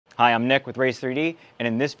Hi, I'm Nick with Raise3D, and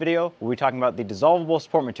in this video, we'll be talking about the dissolvable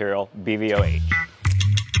support material, BVOH.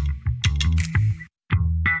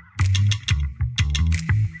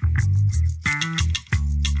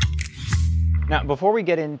 Now, before we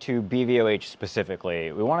get into BVOH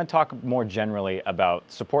specifically, we want to talk more generally about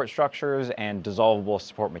support structures and dissolvable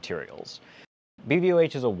support materials.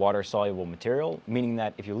 BVOH is a water-soluble material, meaning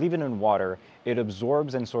that if you leave it in water, it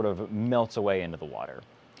absorbs and sort of melts away into the water.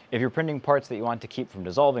 If you're printing parts that you want to keep from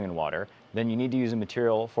dissolving in water, then you need to use a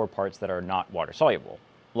material for parts that are not water-soluble.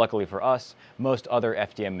 Luckily for us, most other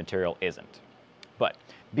FDM material isn't. But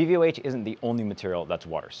BVOH isn't the only material that's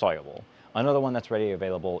water-soluble. Another one that's readily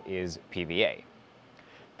available is PVA.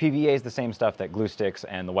 PVA is the same stuff that glue sticks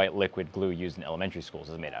and the white liquid glue used in elementary schools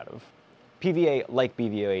is made out of. PVA, like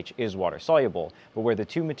BVOH, is water-soluble, but where the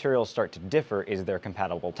two materials start to differ is their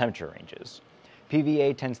compatible temperature ranges.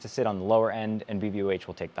 PVA tends to sit on the lower end, and BVOH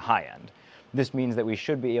will take the high end. This means that we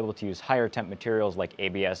should be able to use higher temp materials like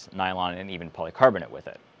ABS, nylon, and even polycarbonate with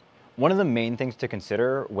it. One of the main things to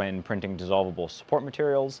consider when printing dissolvable support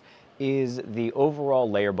materials is the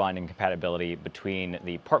overall layer bonding compatibility between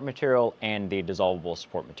the part material and the dissolvable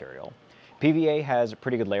support material. PVA has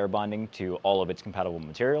pretty good layer bonding to all of its compatible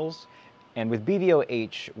materials, and with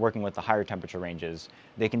BVOH working with the higher temperature ranges,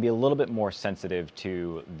 they can be a little bit more sensitive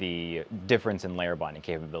to the difference in layer bonding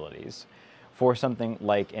capabilities. For something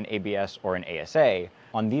like an ABS or an ASA,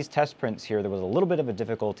 on these test prints here, there was a little bit of a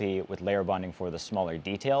difficulty with layer bonding for the smaller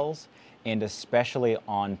details, and especially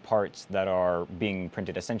on parts that are being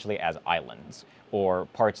printed essentially as islands, or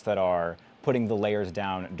parts that are putting the layers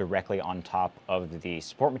down directly on top of the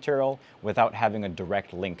support material without having a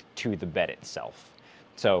direct link to the bed itself.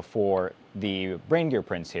 So for the brain gear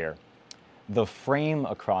prints here, the frame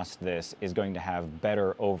across this is going to have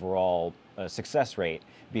better overall success rate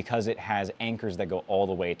because it has anchors that go all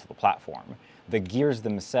the way to the platform. The gears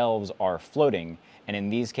themselves are floating, and in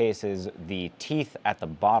these cases, the teeth at the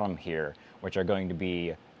bottom here, which are going to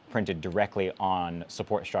be printed directly on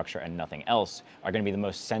support structure and nothing else, are going to be the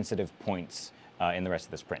most sensitive points in the rest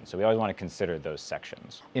of this print. So we always want to consider those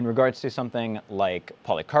sections. In regards to something like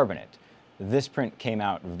polycarbonate, this print came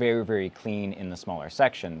out very, very clean in the smaller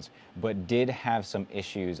sections, but did have some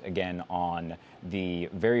issues again on the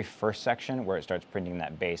very first section where it starts printing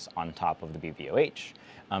that base on top of the BVOH,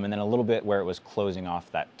 and then a little bit where it was closing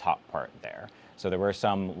off that top part there. So there were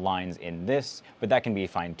some lines in this, but that can be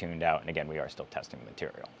fine-tuned out, and again, we are still testing the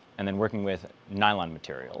material. And then working with nylon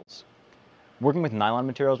materials. Working with nylon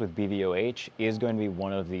materials with BVOH is going to be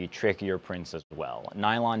one of the trickier prints as well.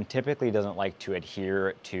 Nylon typically doesn't like to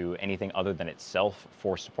adhere to anything other than itself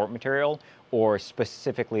for support material, or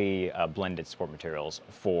specifically blended support materials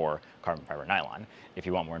for carbon fiber nylon. If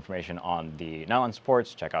you want more information on the nylon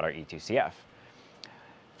supports, check out our E2CF.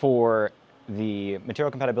 For the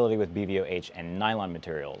material compatibility with BVOH and nylon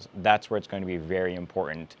materials, that's where it's going to be very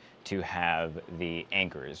important to have the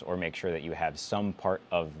anchors, or make sure that you have some part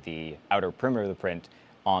of the outer perimeter of the print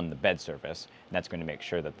on the bed surface. And that's going to make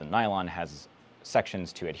sure that the nylon has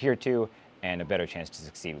sections to adhere to and a better chance to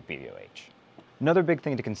succeed with BVOH. Another big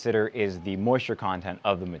thing to consider is the moisture content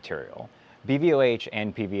of the material. BVOH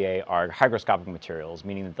and PVA are hygroscopic materials,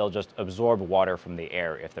 meaning that they'll just absorb water from the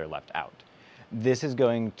air if they're left out. This is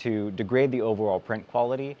going to degrade the overall print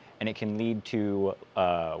quality, and it can lead to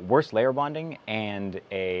worse layer bonding and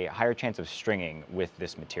a higher chance of stringing with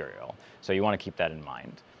this material. So you want to keep that in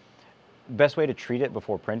mind. Best way to treat it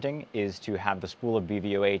before printing is to have the spool of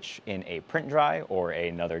BVOH in a print dry or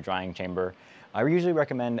another drying chamber. I usually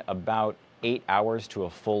recommend about 8 hours to a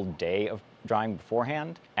full day of drying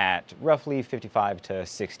beforehand at roughly 55 to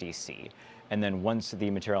 60 C. And then once the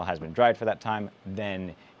material has been dried for that time,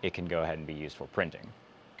 then it can go ahead and be used for printing.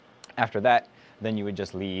 After that, then you would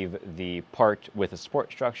just leave the part with the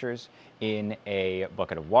support structures in a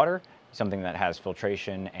bucket of water. Something that has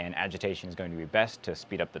filtration and agitation is going to be best to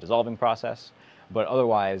speed up the dissolving process. But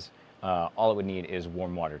otherwise, all it would need is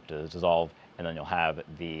warm water to dissolve, and then you'll have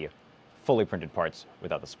the fully printed parts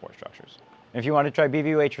without the support structures. If you want to try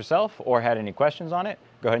BVOH yourself or had any questions on it,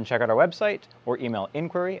 go ahead and check out our website or email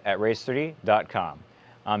inquiry@raise3d.com.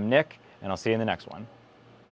 I'm Nick, and I'll see you in the next one.